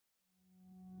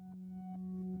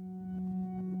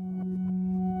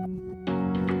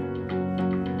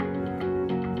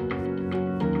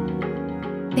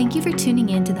Thank you for tuning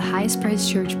in to the Highest Praise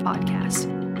Church podcast.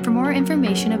 For more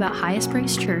information about Highest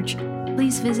Praise Church,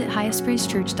 please visit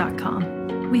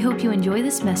highestpraisechurch.com. We hope you enjoy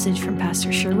this message from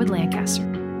Pastor Sherwood Lancaster.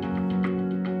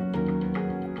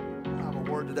 I have a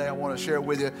word today I want to share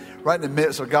with you right in the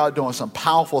midst of God doing some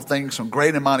powerful things, some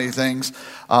great and mighty things.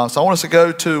 So I want us to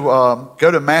go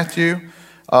to Matthew,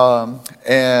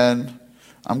 and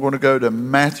I'm going to go to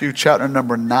Matthew chapter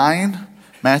number 9,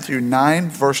 Matthew 9,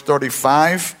 verse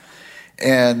 35.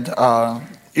 And,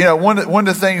 one of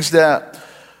the things that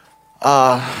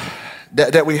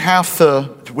we have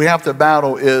to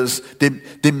battle is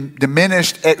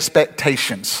diminished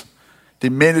expectations.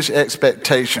 Diminished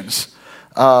expectations.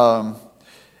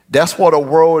 That's what a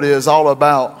world is all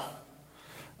about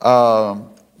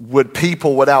with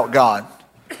people without God.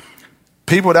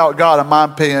 People without God, in my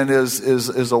opinion,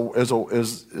 is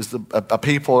a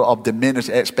people of diminished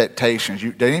expectations.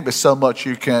 There ain't but so much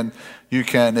you can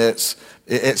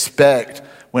expect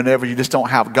whenever you just don't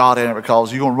have God in it,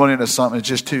 because you're going to run into something that's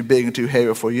just too big and too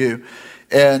heavy for you.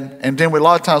 And then a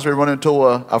lot of times we run into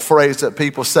a phrase that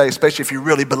people say, especially if you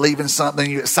really believe in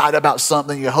something, you're excited about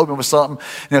something, you're hoping for something,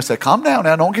 and they'll say, calm down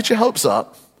now, don't get your hopes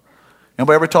up.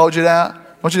 Anybody ever told you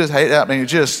that? Don't you just hate that? I mean,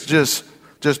 just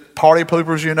party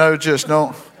poopers, just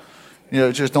don't,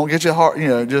 just don't get your heart,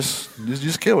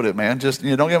 just killed it, man. Just,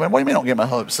 don't get, what do you mean don't get my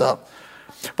hopes up?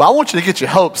 But I want you to get your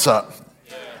hopes up.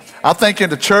 I think in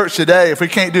the church today, if we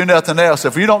can't do nothing else,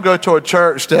 if you don't go to a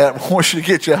church that wants you to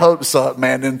get your hopes up,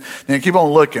 man, then keep on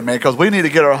looking, man, because we need to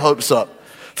get our hopes up.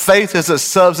 Faith is the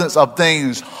substance of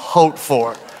things hoped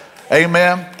for.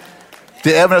 Amen.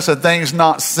 The evidence of things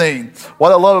not seen.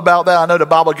 What I love about that, I know the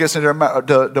Bible gets into Mark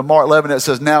 11, it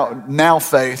says now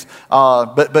faith.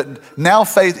 But now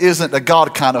faith isn't the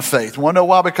God kind of faith. You want to know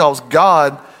why? Because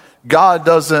God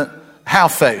doesn't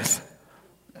have faith.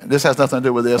 This has nothing to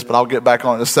do with this, but I'll get back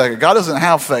on it in a second. God doesn't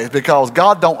have faith because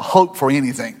God don't hope for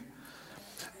anything.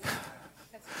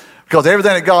 Because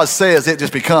everything that God says, it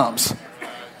just becomes.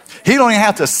 He don't even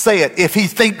have to say it. If he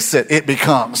thinks it, it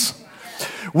becomes.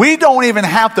 We don't even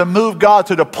have to move God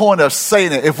to the point of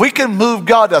saying it. If we can move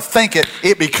God to think it,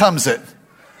 it becomes it.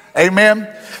 Amen?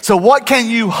 So what can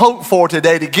you hope for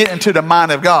today to get into the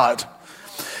mind of God?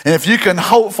 And if you can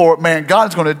hope for it, man,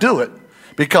 God's going to do it.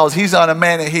 Because he's not a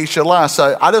man that he should lie.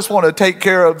 So I just want to take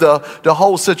care of the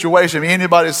whole situation. If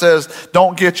anybody says,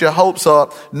 don't get your hopes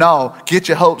up, no, get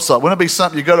your hopes up. Wouldn't it be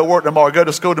something you go to work tomorrow, go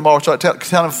to school tomorrow, start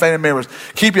telling family members,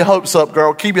 keep your hopes up,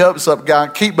 girl, keep your hopes up, guy,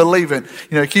 keep believing,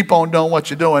 keep on doing what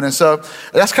you're doing. And so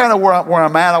that's kind of where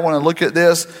I'm at. I want to look at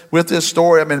this with this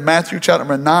story. I'm in Matthew chapter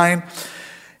number 9,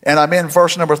 and I'm in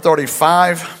verse number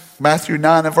 35. Matthew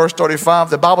 9 and verse 35.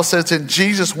 The Bible says, and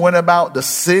Jesus went about the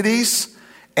cities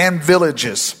and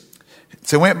villages.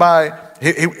 So he went by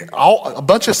a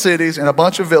bunch of cities and a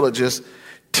bunch of villages,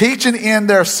 teaching in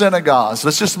their synagogues.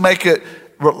 Let's just make it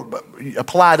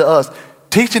apply to us.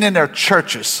 Teaching in their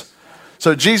churches.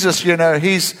 So Jesus,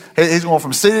 he's going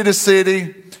from city to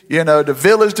city, to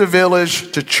village,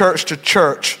 to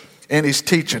church, and he's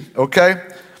teaching, okay?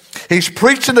 He's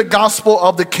preaching the gospel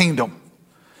of the kingdom.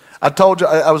 I told you,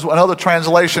 I was another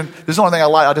translation. This is the only thing I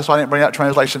like. I didn't bring that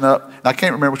translation up. And I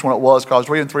can't remember which one it was because I was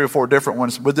reading 3 or 4 different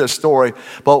ones with this story.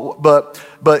 But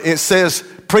it says,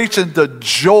 preaching the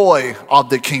joy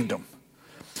of the kingdom.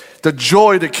 The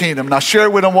joy of the kingdom. And I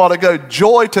shared with them a while ago,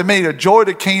 joy to me, the joy of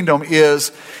the kingdom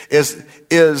is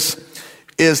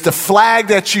the flag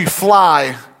that you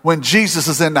fly when Jesus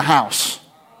is in the house.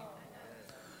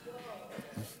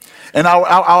 And I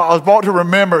was brought to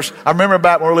remembrance. I remember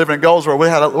back when we were living in Goldsboro, we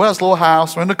had this little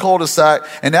house, we're in the cul-de-sac,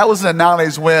 and that was in the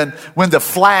 90s when the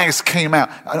flags came out.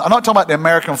 I'm not talking about the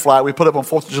American flag we put up on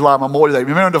 4th of July Memorial Day.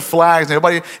 Remember the flags,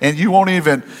 and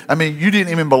you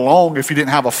didn't even belong if you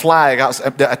didn't have a flag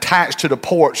attached to the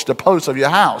porch, the post of your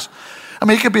house.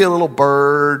 It could be a little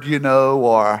bird,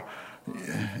 or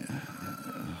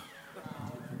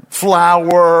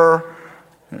flower.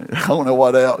 I don't know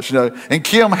what else, And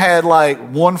Kim had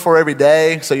one for every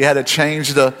day, so you had to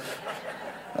change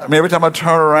every time I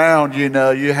turn around,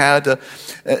 you had to,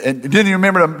 and didn't you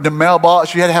remember the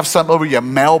mailbox? You had to have something over your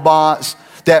mailbox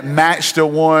that matched the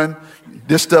one.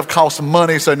 This stuff costs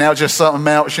money, so now it's just something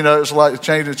else, it's like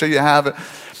change it until you have it.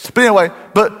 But anyway,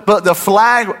 but the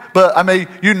flag,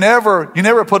 you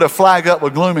never put a flag up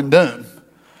with gloom and doom.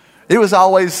 It was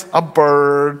always a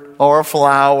bird or a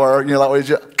flower,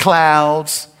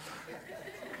 clouds.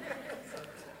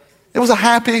 It was a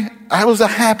happy, well,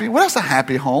 that's a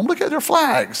happy home. Look at their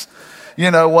flags,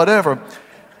 whatever.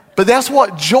 But that's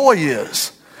what joy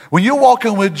is. When you're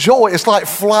walking with joy, it's like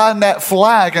flying that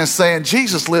flag and saying,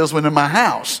 Jesus lives within my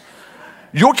house.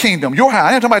 your kingdom, your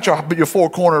house. I ain't talking about your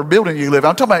four-corner building you live in.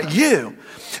 I'm talking about you.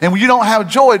 And when you don't have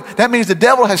joy, that means the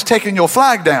devil has taken your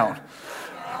flag down.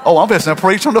 Oh, I'm listening to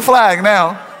preach on the flag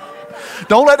now.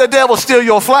 Don't let the devil steal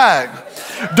your flag.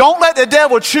 Don't let the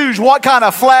devil choose what kind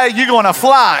of flag you're going to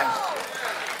fly.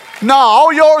 No,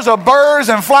 all yours are birds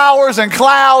and flowers and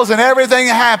clouds and everything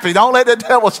happy. Don't let the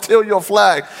devil steal your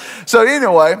flag. So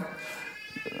anyway,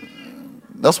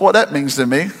 that's what that means to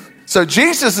me. So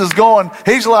Jesus is going,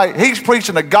 he's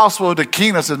preaching the gospel of the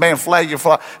kingdom. Says, man, flag your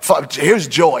flag. Here's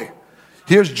joy.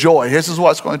 Here's joy. This is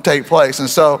what's going to take place. And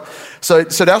so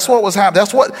that's what was happening.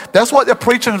 That's what the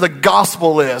preaching of the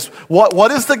gospel is.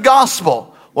 What is the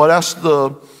gospel? Well, that's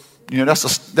the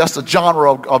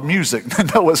genre of music.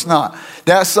 No, it's not.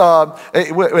 That's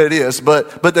it is.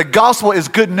 But the gospel is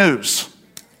good news.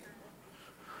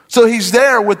 So he's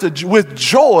there with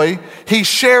joy. He's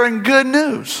sharing good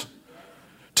news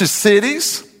to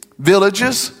cities,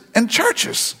 villages, and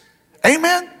churches.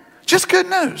 Amen. Just good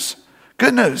news.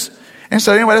 Good news. And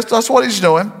so anyway, that's what he's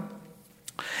doing.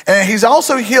 And he's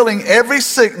also healing every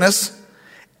sickness,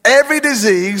 every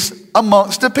disease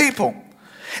amongst the people.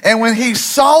 And when he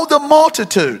saw the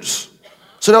multitudes,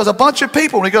 so there was a bunch of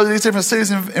people when he goes to these different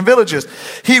cities and villages,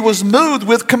 he was moved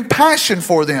with compassion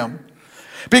for them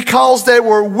because they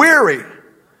were weary.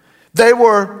 They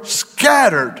were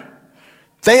scattered.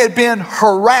 They had been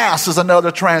harassed, is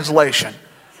another translation.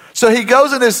 So he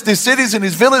goes in these cities and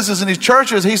these villages and these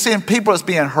churches. He's seeing people that's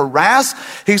being harassed.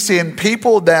 He's seeing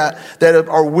people that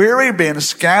are weary, being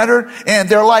scattered. And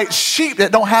they're like sheep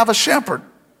that don't have a shepherd.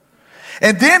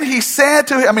 And then he said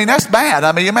to him, I mean, that's bad.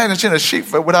 I mean, imagine a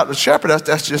sheep without the shepherd.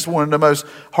 That's just one of the most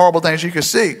horrible things you could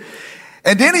see.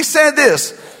 And then he said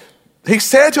this. He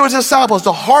said to his disciples,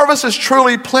 the harvest is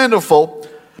truly plentiful,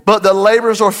 but the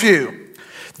laborers are few.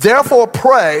 Therefore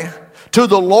pray to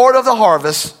the Lord of the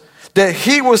harvest that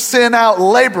he will send out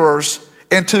laborers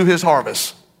into his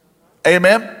harvest.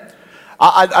 Amen.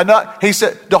 I know he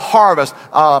said the harvest.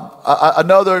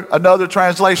 Another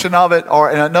translation of it,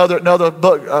 or in another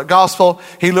book, gospel,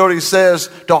 he literally says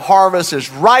the harvest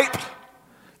is ripe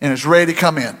and it's ready to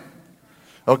come in.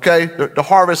 Okay, the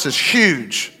harvest is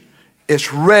huge,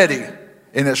 it's ready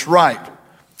and it's ripe.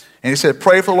 And he said,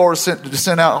 pray for the Lord to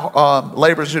send out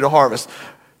laborers to the harvest.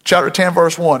 Chapter 10,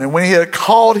 verse 1. And when he had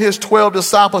called his 12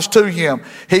 disciples to him,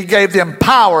 he gave them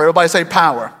power. Everybody say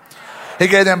power. He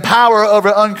gave them power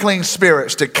over unclean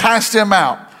spirits to cast them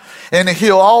out and to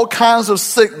heal all kinds of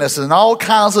sicknesses and all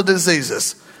kinds of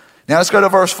diseases. Now let's go to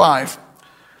verse 5.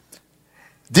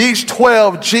 These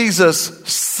 12 Jesus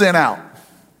sent out.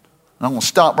 I'm going to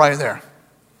stop right there.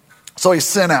 So he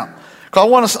sent out.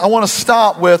 Because I want to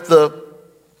stop with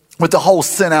the whole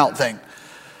sent out thing.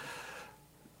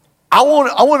 I want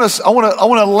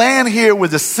to land here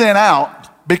with the sent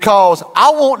out because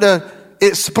I want to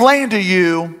explain to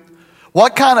you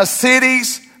what kind of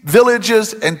cities,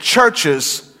 villages, and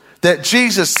churches that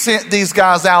Jesus sent these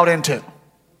guys out into.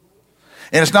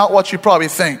 And it's not what you probably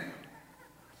think.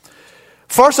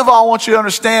 First of all, I want you to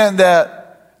understand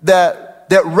that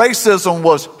racism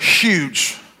was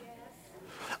huge.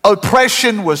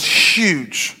 Oppression was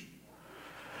huge.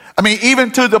 I mean,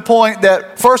 even to the point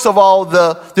that, first of all,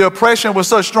 the oppression was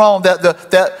so strong that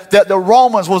the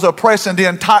Romans was oppressing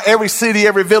every city,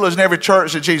 every village, and every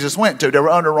church that Jesus went to. They were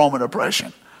under Roman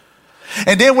oppression.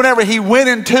 And then whenever he went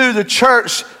into the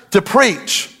church to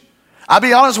preach, I'll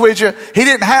be honest with you, he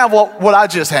didn't have what I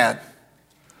just had.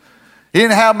 He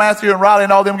didn't have Matthew and Riley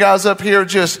and all them guys up here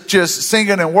just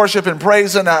singing and worshiping,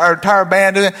 praising our entire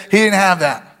band. He didn't have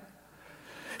that.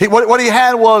 What he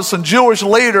had was some Jewish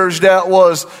leaders that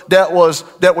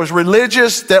was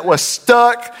religious, that was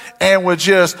stuck, and was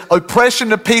just oppressing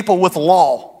the people with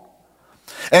law,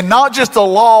 and not just the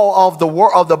law of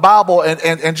the Bible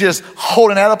and just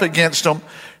holding that up against them.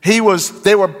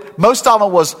 Most of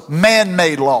them was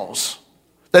man-made laws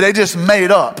that they just made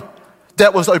up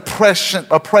that was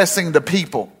oppressing the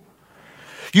people.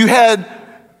 You had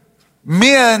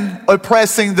men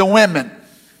oppressing the women.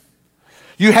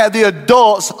 You had the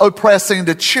adults oppressing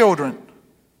the children.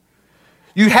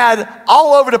 You had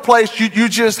all over the place, you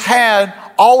just had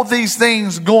all these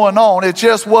things going on. It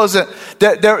just wasn't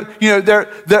that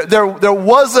there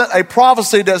wasn't a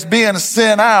prophecy that's being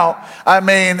sent out. I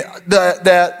mean,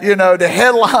 the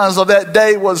headlines of that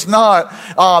day was not,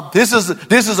 this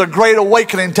is a great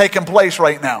awakening taking place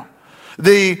right now.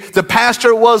 The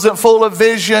pastor wasn't full of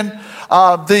vision.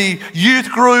 The youth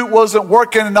group wasn't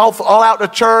working all out the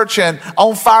church and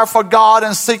on fire for God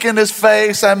and seeking his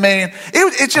face. I mean,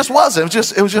 it just wasn't.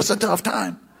 It was just a tough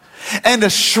time. And the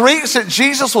streets that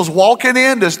Jesus was walking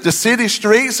in, the city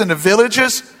streets and the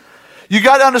villages, You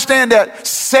got to understand that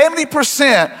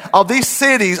 70% of these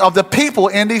cities, of the people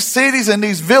in these cities and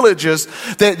these villages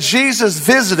that Jesus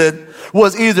visited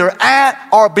was either at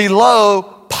or below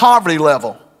poverty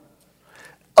level.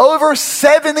 Over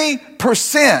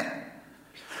 70%.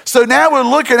 So now we're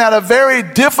looking at a very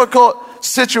difficult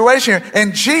situation here.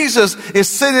 And Jesus is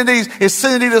sending these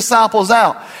disciples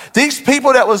out. These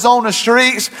people that was on the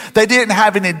streets, they didn't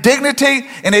have any dignity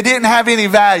and they didn't have any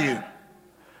value.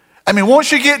 I mean,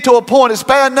 once you get to a point, it's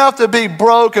bad enough to be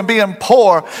broke and being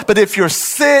poor, but if you're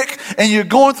sick and you're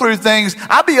going through things,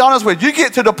 I'll be honest with you, you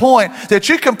get to the point that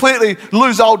you completely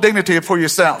lose all dignity for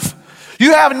yourself.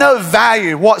 You have no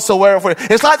value whatsoever.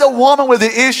 It's like the woman with the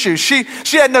issue. She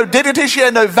had no dignity. She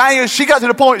had no value. She got to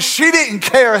the point she didn't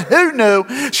care who knew.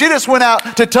 She just went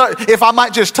out to touch, if I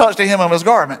might just touch the hem of his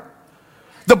garment.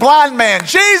 The blind man,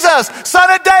 Jesus,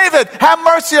 son of David, have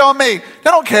mercy on me.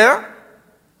 They don't care.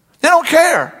 They don't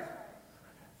care.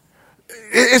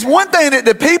 It's one thing that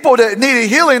the people that needed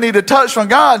healing, needed touch from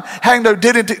God, had no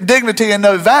dignity and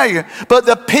no value. But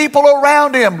the people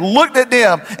around him looked at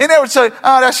them and they would say,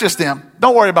 oh, that's just them.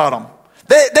 Don't worry about them.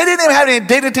 They didn't even have any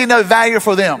dignity, no value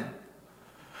for them.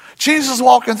 Jesus is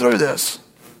walking through this.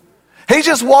 He's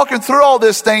just walking through all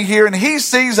this thing here and he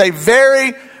sees a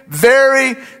very,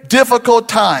 very difficult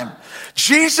time.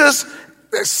 Jesus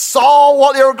saw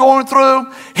what they were going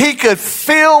through. He could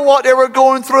feel what they were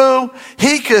going through.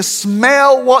 He could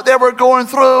smell what they were going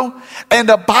through. And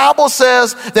the Bible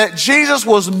says that Jesus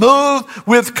was moved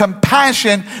with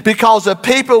compassion because the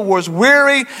people was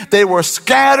weary. They were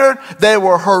scattered. They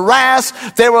were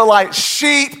harassed. They were like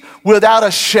sheep without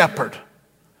a shepherd.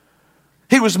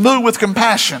 He was moved with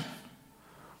compassion.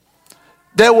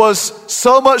 There was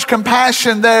so much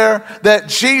compassion there that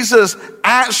Jesus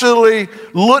actually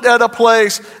looked at a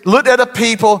place, looked at a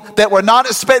people that were not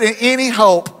expecting any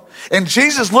hope. And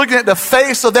Jesus looking at the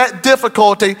face of that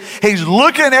difficulty, he's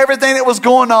looking at everything that was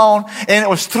going on. And it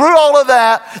was through all of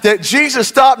that Jesus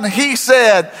stopped and he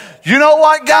said, you know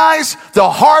what, guys? The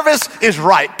harvest is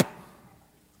ripe.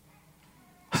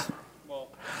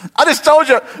 I just told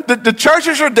you, the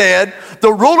churches are dead.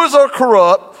 The rulers are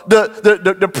corrupt.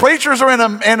 The preachers are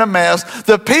in a mess.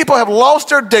 The people have lost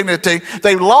their dignity.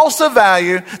 They've lost their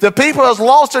value. The people have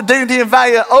lost their dignity and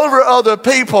value over other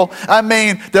people. I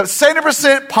mean, the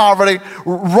 70% poverty,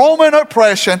 Roman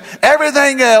oppression,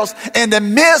 everything else in the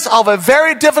midst of a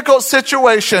very difficult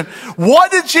situation.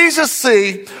 What did Jesus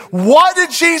see? What did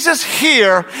Jesus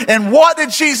hear? And what did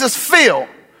Jesus feel?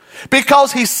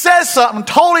 Because he says something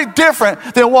totally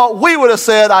different than what we would have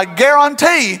said, I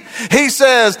guarantee. He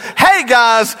says, hey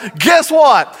guys, guess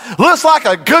what? Looks like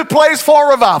a good place for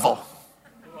a revival.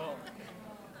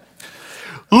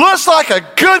 Looks like a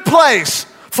good place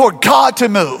for God to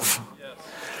move.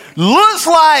 Looks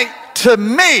like to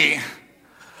me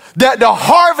that the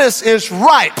harvest is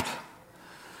ripe.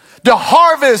 The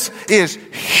harvest is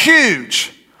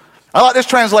huge. I like this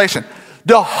translation.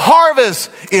 The harvest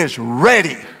is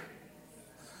ready.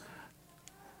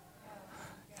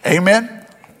 Amen.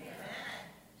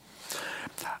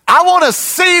 I want to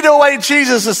see the way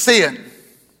Jesus is seeing.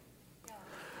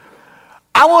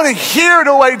 I want to hear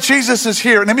the way Jesus is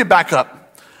hearing. Let me back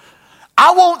up.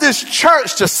 I want this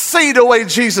church to see the way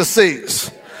Jesus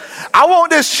sees. I want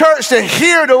this church to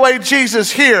hear the way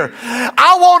Jesus hears.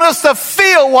 I want us to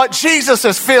feel what Jesus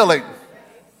is feeling.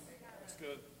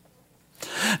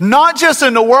 Not just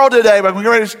in the world today, but we're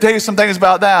going to tell you some things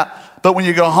about that. But when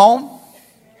you go home,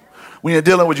 when you're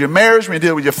dealing with your marriage, when you're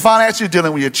dealing with your finances, you're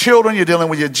dealing with your children, you're dealing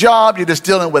with your job, you're just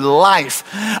dealing with life.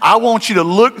 I want you to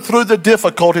look through the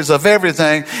difficulties of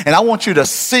everything, and I want you to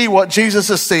see what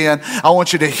Jesus is seeing. I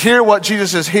want you to hear what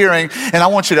Jesus is hearing, and I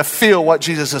want you to feel what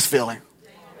Jesus is feeling.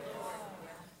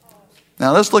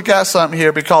 Now let's look at something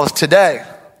here, because today,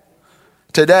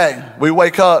 we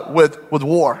wake up with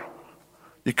war.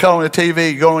 You come on the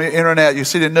TV, you go on the internet, you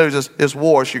see the news, it's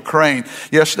war, it's Ukraine.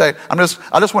 Yesterday, I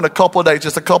just went a couple of days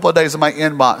in my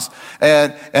inbox,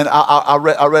 and I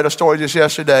read a story just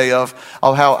yesterday of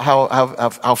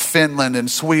how Finland and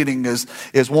Sweden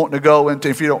is wanting to go into,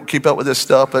 if you don't keep up with this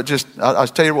stuff, but just, I'll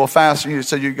tell you real fast,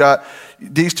 so you got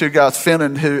these two guys,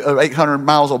 Finland, who are 800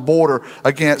 miles of border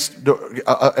against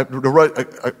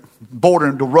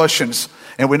bordering the Russians.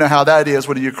 And we know how that is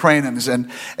with the Ukrainians.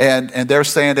 And they're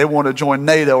saying they want to join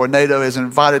NATO, or NATO has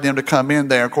invited them to come in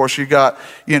there. Of course, you got,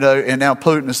 and now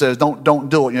Putin says, don't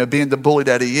do it, being the bully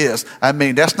that he is. I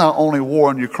mean, that's not only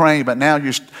war in Ukraine, but now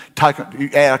you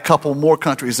add a couple more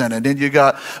countries in it. Then you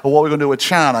got, well, what are we going to do with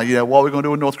China? What are we going to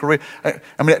do with North Korea?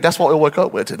 I mean, that's what we woke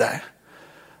up with today.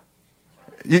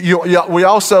 We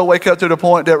also wake up to the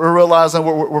point that we're realizing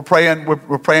we're praying,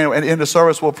 and in the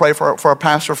service we'll pray for our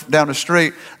pastor down the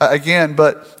street again.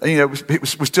 But we're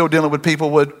still dealing with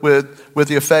people with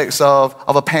the effects of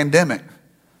a pandemic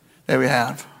that we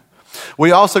have.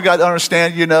 We also got to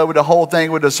understand, with the whole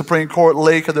thing with the Supreme Court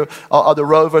leak of the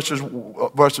Roe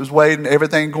versus Wade and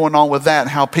everything going on with that, and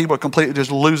how people are completely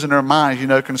just losing their minds,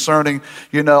 concerning,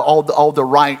 all the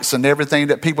rights and everything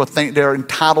that people think they're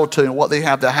entitled to and what they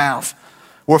have to have.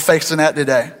 We're facing that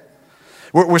today.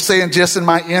 We're seeing just in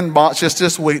my inbox just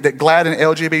this week that GLAAD and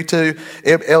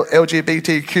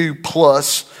LGBTQ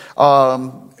plus,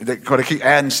 they're going to keep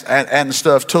adding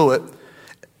stuff to it.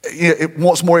 It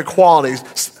wants more equality,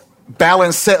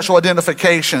 balanced sexual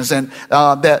identifications, and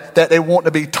that they want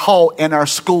to be taught in our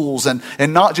schools, and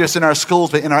not just in our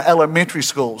schools, but in our elementary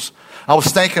schools. I was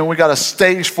thinking we got a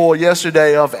stage full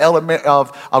yesterday of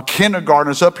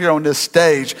kindergartners up here on this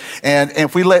stage, and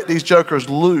if we let these jokers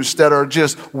loose that are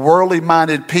just worldly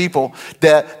minded people,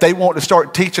 that they want to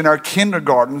start teaching our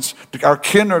kindergartens, and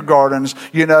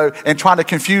trying to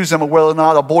confuse them of whether or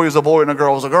not a boy is a boy and a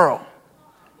girl is a girl.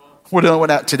 We're dealing with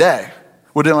that today.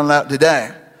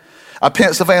 A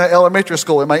Pennsylvania elementary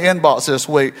school in my inbox this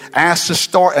week asked to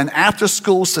start an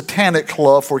after-school satanic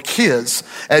club for kids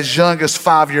as young as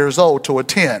 5 years old to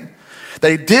attend.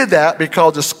 They did that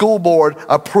because the school board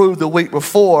approved the week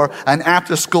before an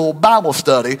after-school Bible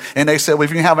study. And they said, well, if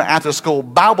you can have an after-school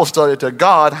Bible study to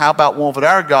God, how about one with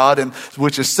our God,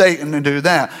 which is Satan, and do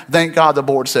that? Thank God the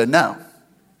board said no.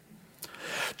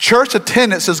 Church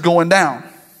attendance is going down.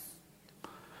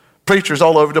 Preachers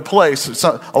all over the place.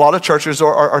 A lot of churches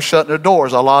are shutting their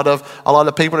doors. A lot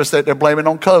of people are saying they're blaming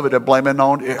on COVID. They're blaming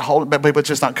on people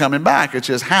just not coming back. It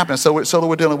just happened. So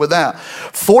we're dealing with that.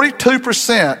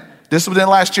 42%. This was within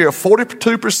last year.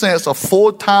 42% of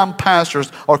full-time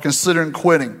pastors are considering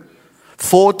quitting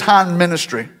full-time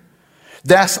ministry.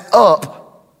 That's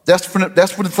up. That's from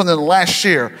the last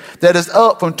year. That is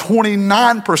up from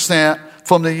 29%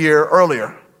 from the year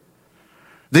earlier.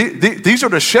 These are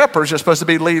the shepherds that are supposed to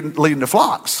be leading the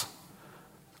flocks,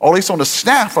 or at least on the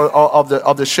staff of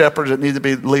the shepherds that need to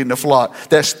be leading the flock.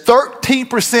 That's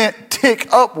 13% tick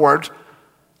upward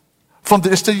from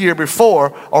just the year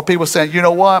before. Or people saying, you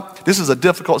know what, this is a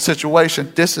difficult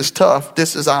situation. This is tough.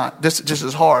 This is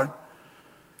hard.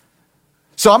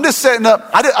 So I'm just setting up.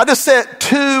 I just set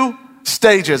two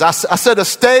stages. I set a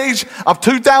stage of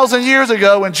 2,000 years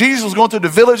ago when Jesus was going through the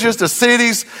villages, the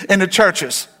cities, and the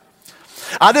churches.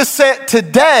 I just said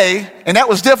today, and that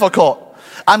was difficult.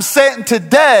 I'm saying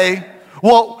today,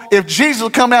 well, if Jesus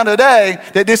would come down today,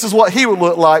 that this is what he would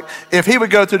look like if he would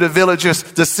go to the villages,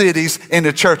 the cities, and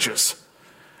the churches.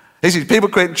 He sees people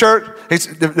quitting church.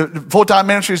 The full-time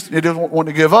ministries, they don't want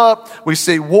to give up. We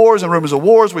see wars and rumors of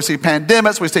wars. We see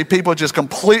pandemics. We see people just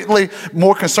completely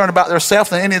more concerned about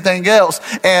themselves than anything else.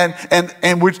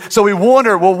 So we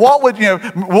wonder, well, what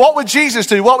would Jesus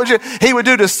do? He would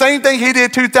do the same thing he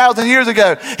did 2,000 years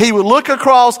ago. He would look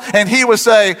across and he would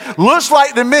say, looks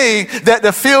like to me that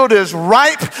the field is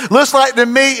ripe. Looks like to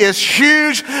me it's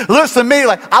huge. Looks to me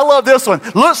like, I love this one.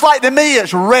 Looks like to me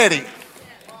it's ready.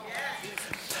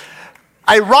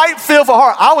 A ripe field for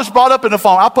harvest. I was brought up in the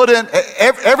farm. I put in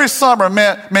every summer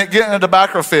meant getting a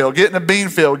tobacco field, getting a bean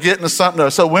field, getting a something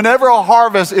else. So whenever a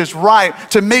harvest is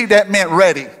ripe, to me that meant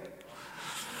ready.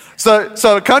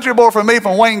 So country boy for me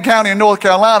from Wayne County in North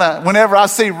Carolina, whenever I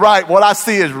see ripe, what I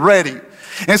see is ready.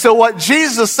 And so what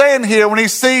Jesus is saying here when he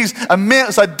sees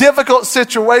a difficult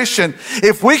situation,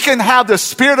 if we can have the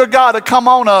Spirit of God to come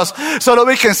on us so that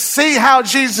we can see how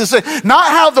Jesus is,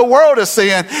 not how the world is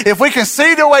seeing, if we can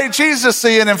see the way Jesus is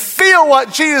seeing and feel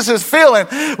what Jesus is feeling,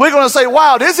 we're going to say,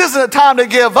 wow, this isn't a time to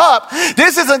give up.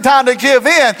 This isn't time to give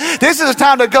in. This is a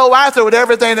time to go after with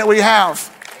everything that we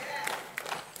have.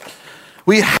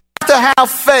 We have to have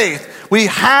faith. We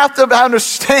have to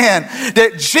understand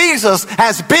that Jesus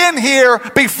has been here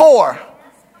before.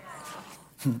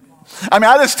 I mean,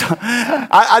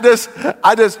 I just,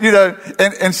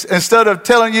 instead of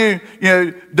telling you,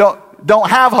 don't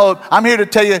have hope, I'm here to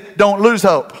tell you, don't lose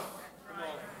hope.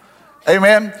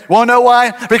 Amen. Want to know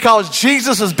why? Because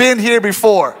Jesus has been here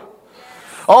before.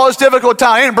 Oh, it's a difficult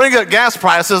time. I didn't bring up gas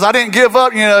prices. I didn't give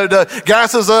up, the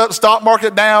gas is up, stock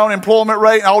market down, employment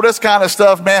rate, all this kind of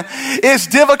stuff, man. It's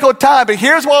a difficult time. But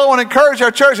here's what I want to encourage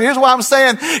our church. And here's why I'm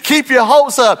saying keep your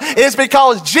hopes up. It's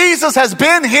because Jesus has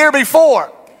been here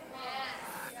before.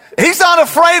 He's not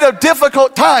afraid of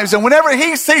difficult times. And whenever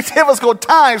he sees difficult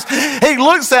times, he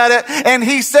looks at it and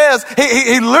he says,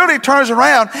 he literally turns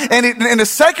around. And the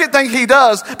second thing he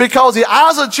does, because the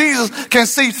eyes of Jesus can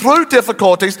see through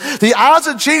difficulties, the eyes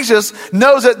of Jesus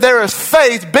knows that there is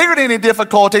faith bigger than any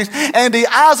difficulties, and the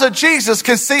eyes of Jesus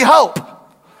can see hope.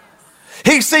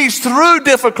 He sees through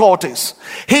difficulties.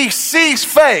 He sees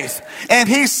faith and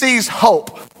he sees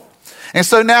hope. And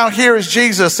so now here is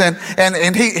Jesus, and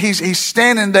he's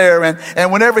standing there, and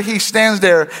whenever he stands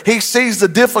there, he sees the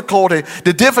difficulty.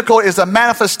 The difficulty is a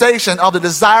manifestation of the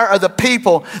desire of the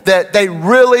people that they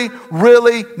really,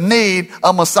 really need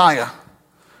a Messiah.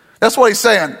 That's what he's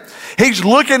saying. He's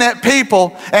looking at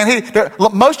people, and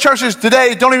most churches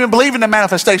today don't even believe in the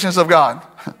manifestations of God.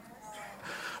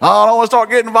 I don't want to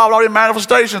start getting involved in all these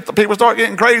manifestations. People start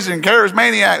getting crazy and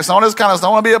charismaniacs and all this kind of stuff.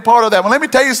 I want to be a part of that. Well, let me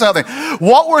tell you something.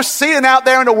 What we're seeing out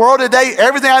there in the world today,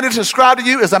 everything I just described to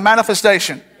you is a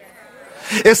manifestation.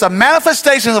 It's a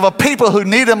manifestation of a people who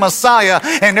need a Messiah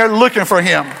and they're looking for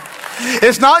him.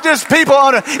 It's not just people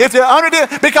if they're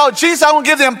under, because Jesus, I will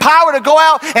give them power to go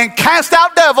out and cast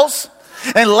out devils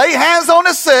and lay hands on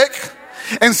the sick.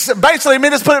 And basically, let me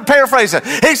just paraphrase it.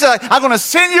 He said, I'm going to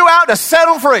send you out to set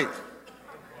them free.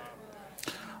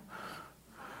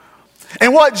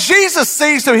 And what Jesus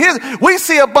sees through we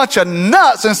see a bunch of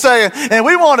nuts and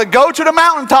we want to go to the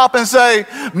mountaintop and say,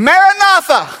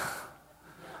 Maranatha.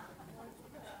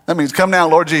 That means come down,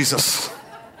 Lord Jesus.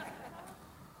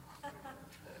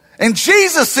 And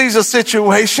Jesus sees a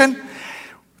situation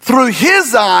through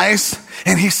his eyes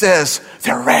and he says,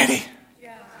 they're ready.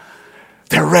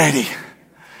 They're ready.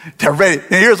 They're ready. And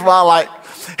here's why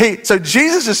so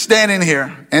Jesus is standing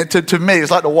here, and to me,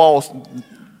 it's like the walls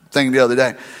thing the other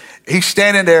day. He's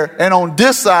standing there, and on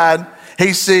this side,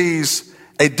 he sees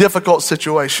a difficult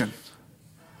situation.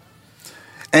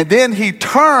 And then he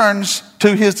turns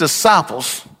to his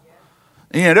disciples.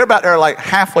 They're about there like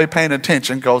halfway paying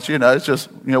attention because, it's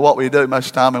just, what we do most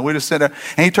of the time. And we just sit there,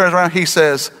 and he turns around, he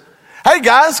says, hey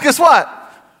guys, guess what?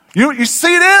 You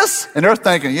see this? And they're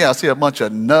thinking, yeah, I see a bunch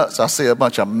of nuts. I see a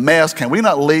bunch of mess. Can we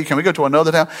not leave? Can we go to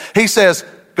another town? He says,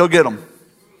 go get them.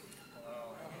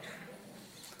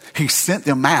 He sent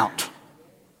them out.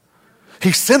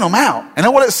 He sent them out. And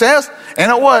know what it says? And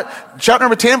know what chapter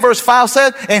number 10, verse 5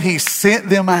 said? And he sent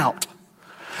them out.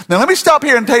 Now let me stop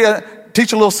here and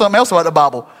teach a little something else about the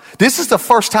Bible. This is the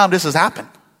first time this has happened.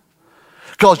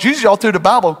 Because usually all through the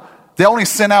Bible, they only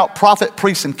sent out prophet,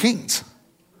 priests, and kings.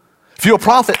 If you're a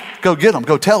prophet, go get them,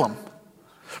 go tell them.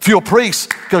 If you're a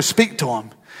priest, go speak to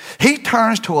them. He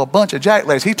turns to a bunch of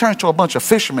jacklegs. He turns to a bunch of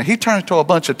fishermen. He turns to a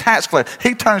bunch of tax collectors.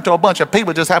 He turns to a bunch of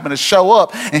people just happen to show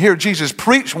up and hear Jesus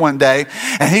preach one day.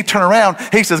 And he turned around.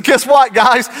 He says, guess what,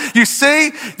 guys? You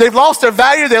see, they've lost their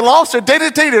value. They lost their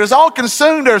dignity. There's all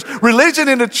consumed. There's religion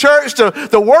in the church.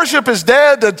 The worship is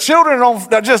dead. The children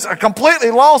are just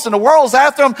completely lost and the world's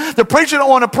after them. The preacher don't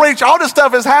want to preach. All this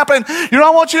stuff is happening. You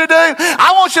know what I want you to do?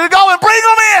 I want you to go and bring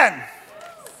them in.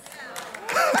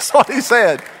 That's what he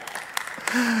said.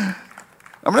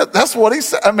 That's what he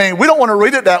said. We don't want to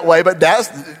read it that way, but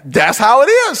that's how it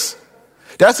is.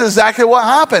 That's exactly what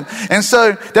happened. And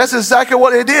so that's exactly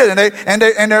what they did. And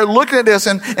they're looking at this,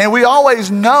 and we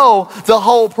always know the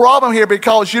whole problem here,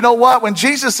 because you know what? When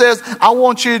Jesus says, I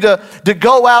want you to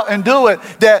go out and do it,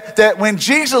 that when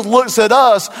Jesus looks at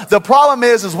us, the problem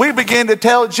is we begin to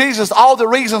tell Jesus all the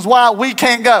reasons why we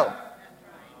can't go.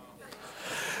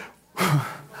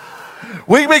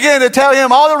 We begin to tell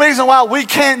him all the reasons why we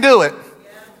can't do it.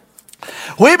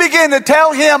 We begin to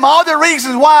tell him all the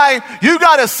reasons why you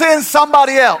got to send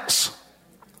somebody else.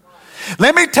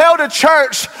 Let me tell the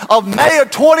church of May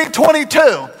of 2022.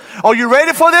 Are you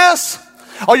ready for this?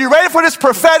 Are you ready for this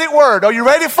prophetic word? Are you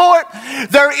ready for it?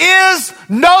 There is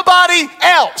nobody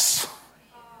else.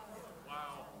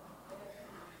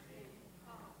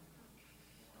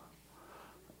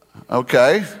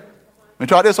 Okay. Let me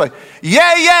try it this way. Yay,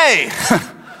 yay.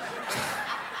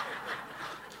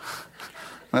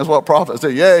 That's what prophets say.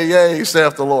 Yay, yay,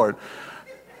 saith the Lord.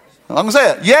 I'm going to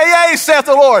say it. Yay, yay, saith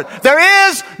the Lord. There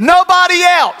is nobody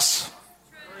else.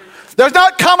 There's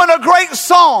not coming a great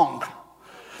song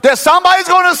that somebody's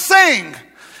going to sing.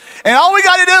 And all we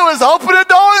got to do is open the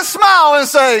door and smile and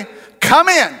say, come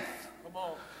in.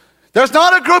 There's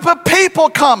not a group of people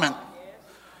coming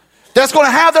that's going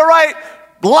to have the right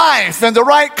life and the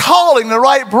right calling, the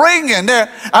right bringing there.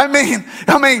 I mean,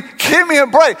 give me a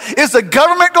break. Is the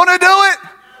government going to do it?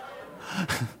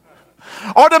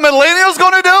 Are the millennials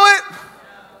going to do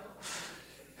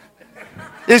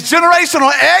it? Is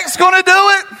Generational X going to do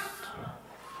it?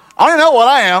 I don't even know what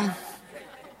I am.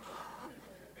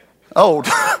 Old.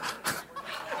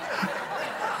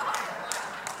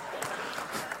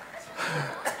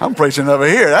 I'm preaching over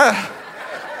here.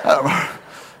 I'm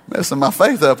messing my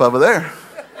faith up over there.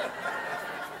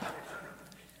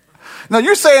 Now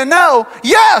you're saying no.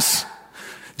 Yes.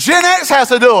 Gen X has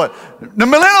to do it. The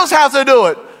millennials have to do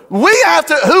it. We have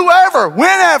to, whoever,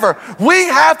 whenever, we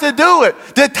have to do it.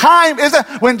 The time is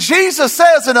when Jesus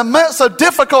says in the midst of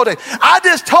difficulty, I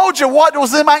just told you what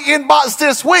was in my inbox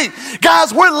this week.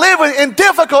 Guys, we're living in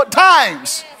difficult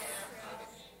times.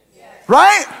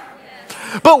 Right?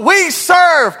 But we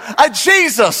serve a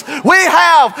Jesus. We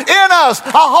have in us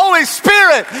a Holy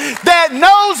Spirit that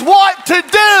knows what to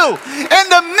do in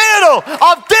the middle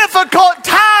of difficult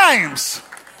times.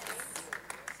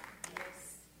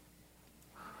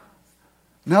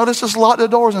 No, let's just lock the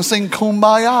doors and sing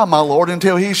Kumbaya, my Lord,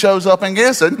 until he shows up and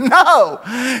gets it. No.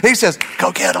 He says,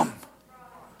 go get them.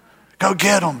 Go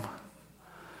get them.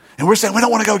 And we're saying, we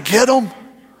don't want to go get them.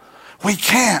 We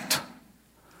can't.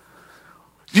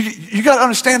 You got to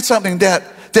understand something,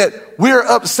 that we're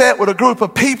upset with a group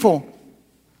of people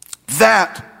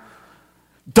that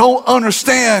don't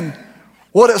understand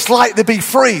what it's like to be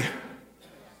free.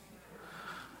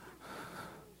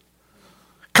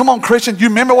 Come on, Christian, you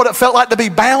remember what it felt like to be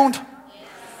bound?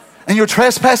 And your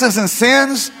trespasses and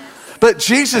sins? But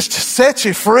Jesus set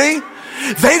you free?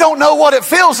 They don't know what it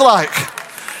feels like.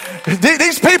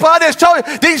 These people, I just told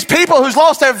you, these people who's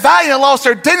lost their value and lost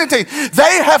their dignity,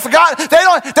 they have forgotten, they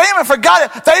haven't forgot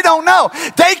it, they don't know.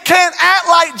 They can't act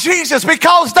like Jesus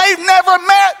because they've never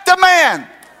met the man.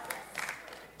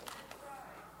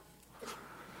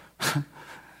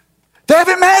 They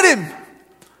haven't met him.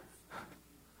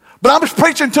 But I'm just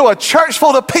preaching to a church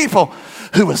full of people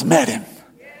who has met him.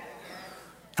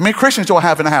 How many Christians do I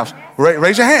have in the house?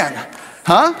 Raise your hand.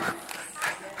 Huh?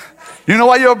 You know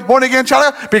why you're a born again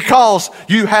child? Because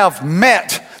you have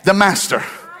met the Master.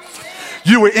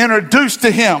 You were introduced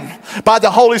to him by the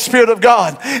Holy Spirit of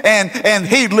God. And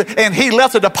he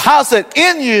left a deposit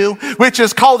in you, which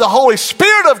is called the Holy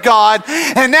Spirit of God.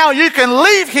 And now you can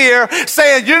leave here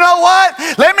saying, you know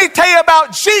what? Let me tell you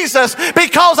about Jesus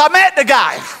because I met the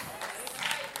guy.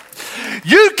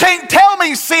 You can't tell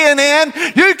me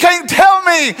CNN. You can't tell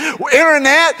me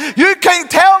internet. You can't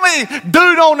tell me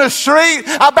dude on the street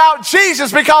about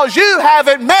Jesus because you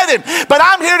haven't met him. But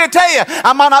I'm here to tell you,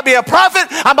 I might not be a prophet.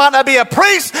 I might not be a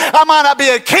priest. I might not be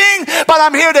a king. But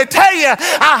I'm here to tell you,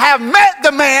 I have met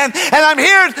the man. And I'm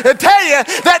here to tell you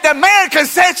that the man can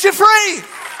set you free.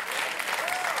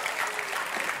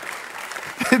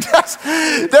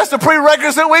 That's the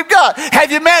prerequisite we've got.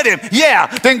 Have you met him? Yeah.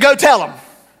 Then go tell him.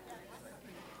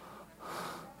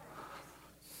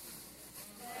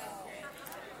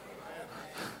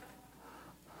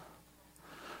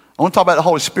 I want to talk about the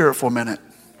Holy Spirit for a minute.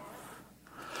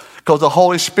 Because the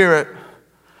Holy Spirit,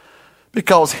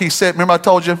 because he said, remember I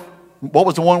told you, what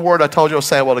was the one word I told you to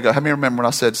say a while ago? How many remember when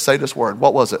I said, say this word?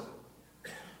 What was it?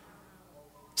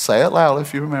 Say it loud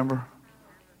if you remember.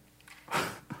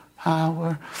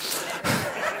 Power.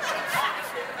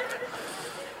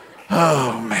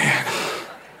 Oh, man.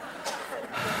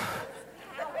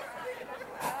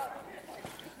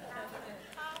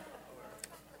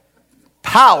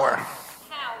 Power.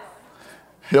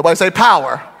 Everybody say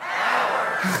power.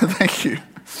 Power. Thank you.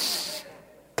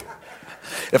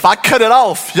 If I cut it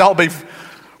off, y'all be,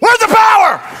 where's the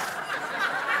power?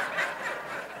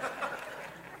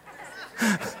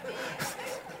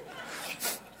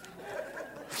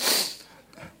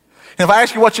 And if I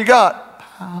ask you what you got,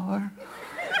 power.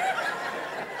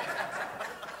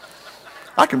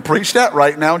 I can preach that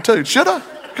right now too. Should I?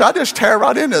 I just tear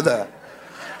right into that.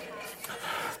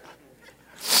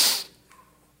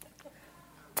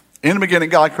 In the beginning,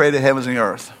 God created the heavens and the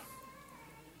earth.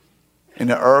 And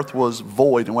the earth was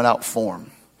void and without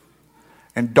form.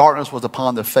 And darkness was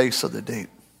upon the face of the deep.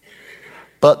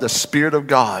 But the Spirit of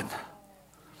God,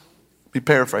 let me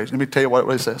paraphrase, let me tell you what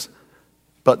it says.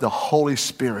 But the Holy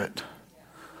Spirit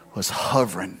was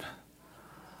hovering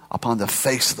upon the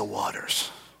face of the waters.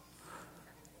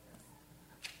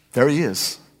 There he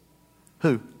is.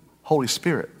 Who? Holy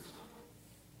Spirit.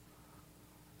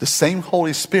 The same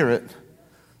Holy Spirit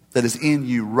that is in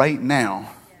you right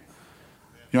now.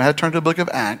 You know how to turn to the book of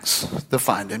Acts to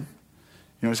find him.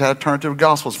 You know how to turn to the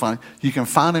Gospels to find him. You can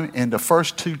find him in the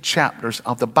first 2 chapters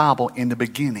of the Bible in the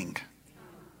beginning.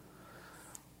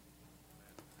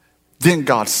 Then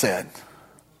God said,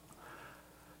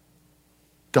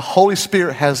 the Holy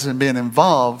Spirit has been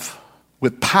involved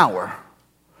with power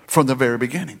from the very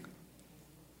beginning.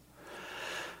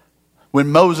 When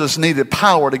Moses needed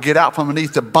power to get out from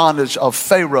beneath the bondage of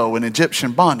Pharaoh and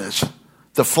Egyptian bondage,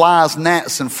 the flies,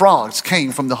 gnats, and frogs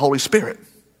came from the Holy Spirit.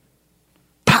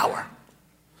 Power.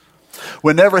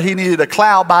 Whenever he needed a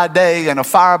cloud by day and a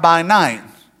fire by night,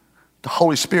 the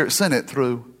Holy Spirit sent it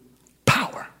through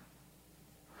power.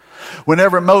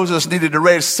 Whenever Moses needed the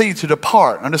Red Sea to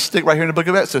depart, I'm just stick right here in the book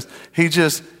of Exodus,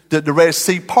 the Red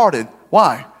Sea parted.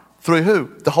 Why? Through who?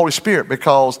 The Holy Spirit.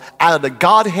 Because out of the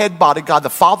Godhead body, God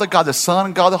the Father, God the Son,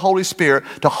 and God the Holy Spirit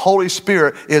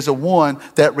is the one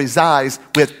that resides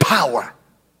with power.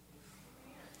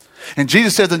 And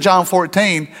Jesus says in John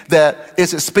 14 that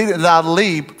it's expedient that I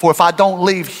leave, for if I don't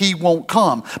leave, he won't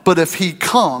come. But if he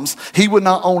comes, he will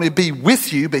not only be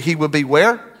with you, but he will be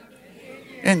where?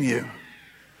 In you.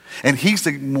 And he's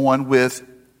the one with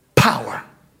power.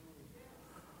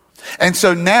 And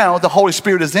so now the Holy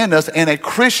Spirit is in us, and a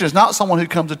Christian is not someone who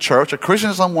comes to church. A Christian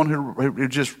is someone who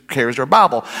just carries their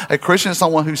Bible. A Christian is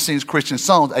someone who sings Christian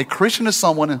songs. A Christian is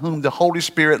someone in whom the Holy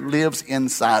Spirit lives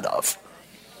inside of.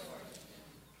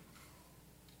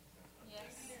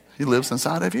 He lives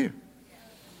inside of you.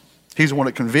 He's the one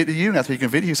that convicted you, and after he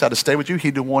convicted you, he decided to stay with you.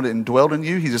 He's the one that indwelled in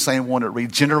you. He's the same one that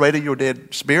regenerated your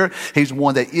dead spirit. He's the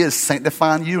one that is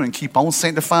sanctifying you and keep on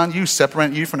sanctifying you,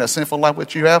 separating you from that sinful life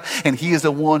which you have. And he is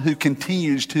the one who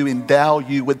continues to endow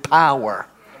you with power.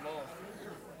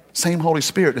 Same Holy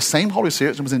Spirit. The same Holy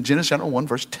Spirit that was in Genesis chapter 1,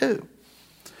 verse 2.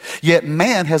 Yet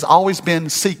man has always been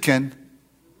seeking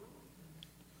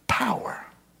power.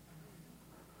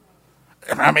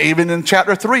 I mean, even in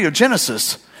chapter 3 of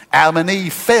Genesis, Adam and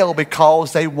Eve fell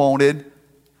because they wanted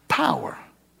power.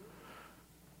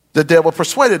 The devil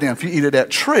persuaded them, if you eat of that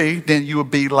tree, then you will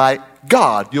be like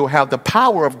God. You'll have the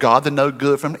power of God to know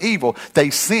good from evil. They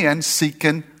sinned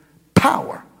seeking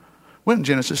power. We're in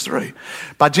Genesis 3.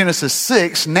 By Genesis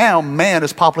 6, now man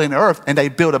is populating the earth, and they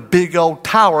built a big old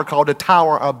tower called the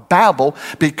Tower of Babel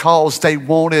because they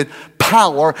wanted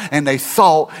power, and they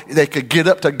thought they could get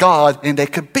up to God and they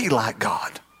could be like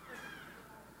God.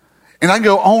 And I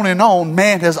go on and on.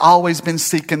 Man has always been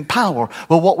seeking power.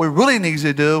 Well, what we really need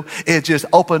to do is just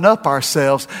open up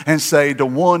ourselves and say, the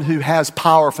one who has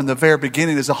power from the very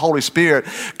beginning is the Holy Spirit.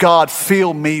 God,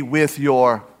 fill me with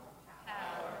your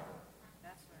power.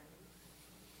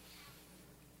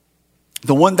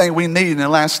 The one thing we need in the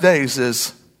last days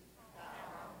is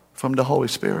from the Holy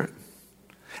Spirit.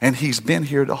 And he's been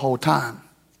here the whole time.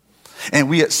 And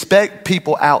we expect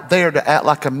people out there to act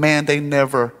like a man they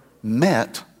never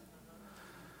met.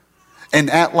 And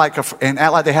act like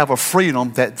they have a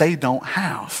freedom that they don't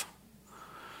have.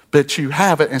 But you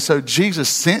have it. And so Jesus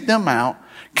sent them out,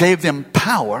 gave them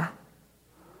power,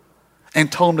 and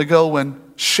told them to go and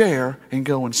share and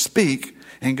go and speak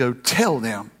and go tell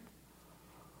them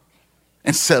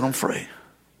and set them free.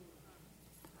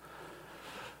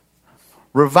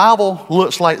 Revival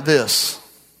looks like this.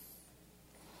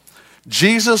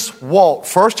 Jesus walked.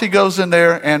 First he goes in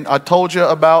there, and I told you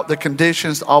about the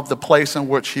conditions of the place in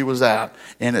which he was at.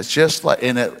 And it's just like,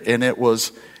 it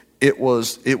was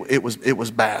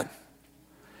bad.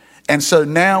 And so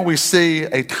now we see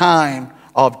a time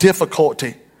of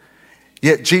difficulty.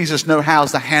 Yet Jesus knows how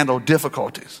to handle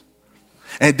difficulties.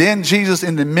 And then Jesus,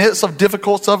 in the midst of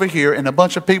difficulties over here and a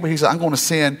bunch of people, he said, I'm going to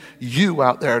send you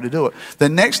out there to do it. The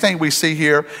next thing we see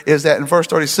here is that in verse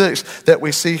 36, that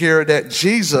we see here that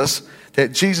Jesus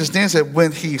then said,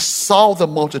 when he saw the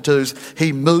multitudes,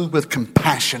 he moved with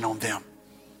compassion on them.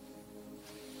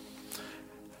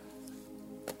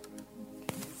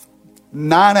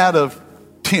 Nine out of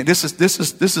 10, this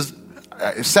is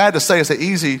sad to say, it's an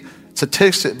easy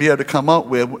statistic to be able to come up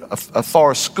with as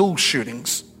far as school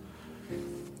shootings.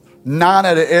 9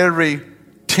 out of every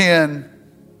 10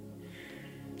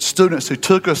 students who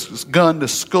took a gun to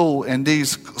school, and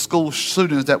these school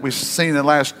shootings that we've seen in the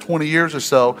last 20 years or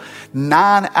so,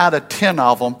 9 out of 10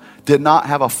 of them did not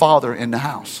have a father in the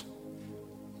house.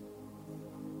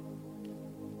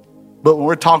 But when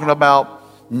we're talking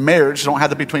about marriage, it don't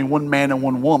have to be between one man and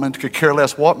one woman. Could care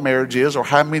less what marriage is or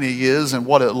how many it is and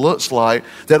what it looks like.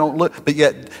 They don't look, but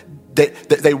yet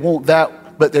they want that.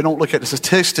 But they don't look at the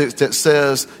statistics that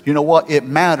says, you know what, it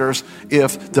matters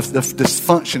if the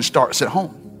dysfunction starts at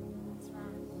home.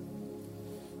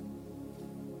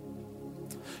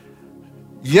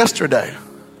 Yesterday,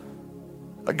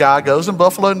 a guy goes in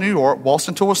Buffalo, New York, walks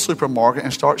into a supermarket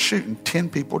and starts shooting. 10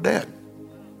 people dead.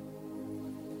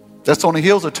 That's on the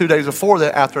heels of 2 days before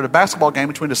that, after the basketball game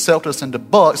between the Celtics and the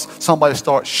Bucks, somebody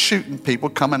starts shooting people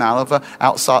coming out of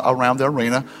outside around the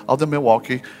arena of the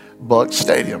Milwaukee Bucks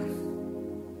Stadium.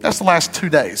 That's the last 2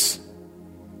 days.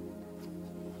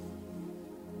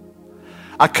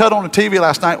 I cut on the TV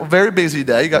last night, a very busy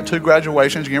day. Got 2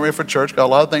 graduations, getting ready for church, got a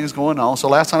lot of things going on. So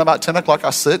last night about 10 o'clock,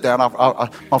 I sit down.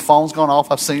 My phone's gone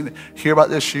off. I've hear about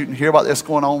this shooting, hear about this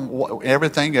going on,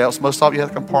 everything else. Most of you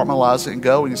have to compartmentalize it and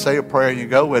go, and you say a prayer and you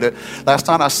go with it. Last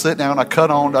night I sit down, I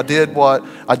cut on, I did what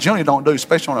I generally don't do,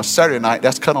 especially on a Saturday night.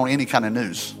 That's cut on any kind of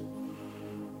news.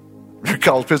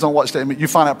 Because depends on what statement, you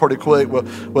find out pretty quick. Well,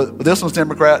 this one's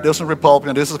Democrat, this one's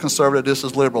Republican, this is conservative, this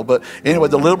is liberal. But anyway,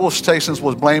 the liberal stations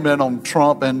was blaming it on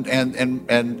Trump and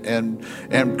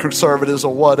conservatives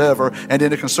or whatever, and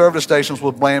then the conservative stations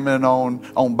was blaming it on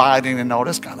Biden and all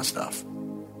this kind of stuff.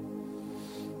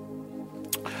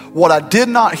 What I did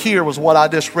not hear was what I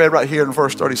just read right here in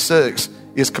verse 36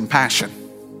 is compassion.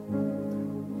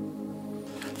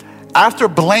 After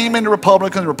blaming the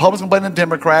Republicans blaming the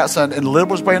Democrats, and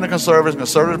liberals blaming the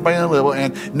conservatives blaming the liberals,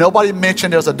 and nobody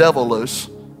mentioned there's a devil loose.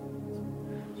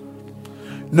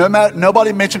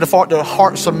 Nobody mentioned the fact that the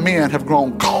hearts of men have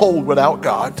grown cold without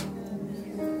God.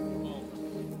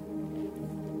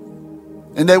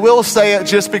 And they will say it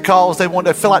just because they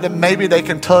feel like that maybe they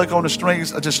can tug on the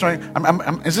strings.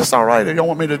 Is this all right? Or you don't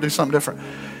want me to do something different?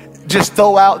 Just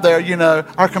throw out there,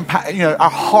 our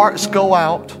hearts go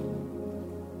out.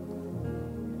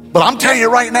 But I'm telling you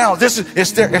right now,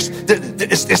 it's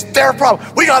their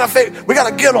problem. We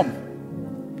gotta get them.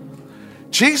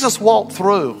 Jesus walked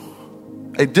through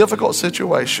a difficult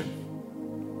situation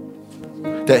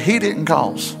that he didn't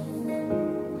cause.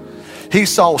 He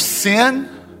saw sin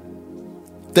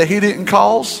that he didn't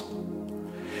cause.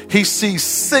 He sees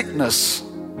sickness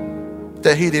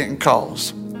that he didn't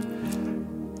cause.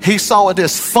 He saw a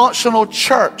dysfunctional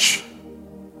church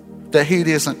that he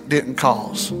didn't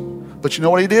cause. But you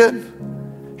know what he did?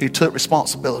 He took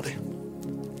responsibility. You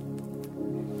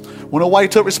know why he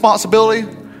took responsibility?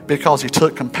 Because he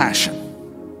took compassion.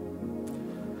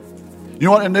 You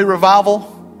know what a new revival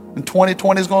in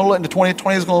 2020 is going to look, in the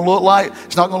 2020 is going to look like?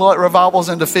 It's not going to look like revivals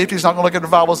in the 50s. It's not going to look at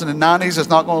revivals in the 90s. It's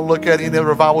not going to look at any of the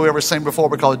revival we've ever seen before,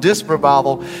 because this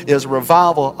revival is a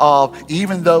revival of,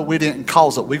 even though we didn't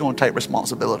cause it, we're going to take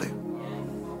responsibility.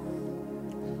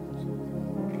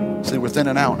 See, we're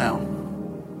thinning out now.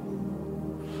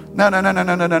 No.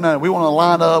 We want to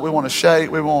line up. We want to shake.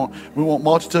 We want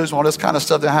multitudes and all this kind of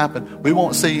stuff to happen. We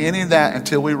won't see any of that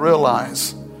until we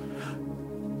realize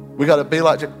we got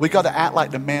to act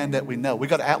like the man that we know. We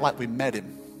got to act like we met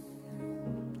him,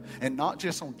 and not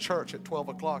just on church at 12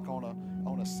 o'clock on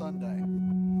a Sunday.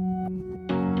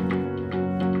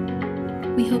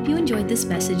 We hope you enjoyed this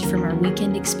message from our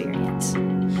weekend experience.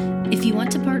 If you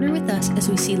want to partner with us as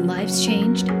we see lives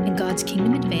changed and God's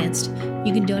kingdom advanced,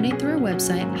 you can donate through our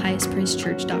website,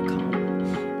 highestpraisechurch.com.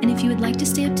 And if you would like to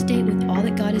stay up to date with all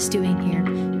that God is doing here,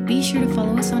 be sure to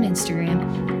follow us on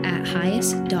Instagram at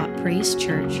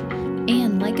highest.praisechurch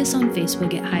and like us on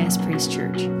Facebook at Highest Praise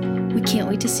Church. We can't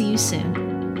wait to see you soon.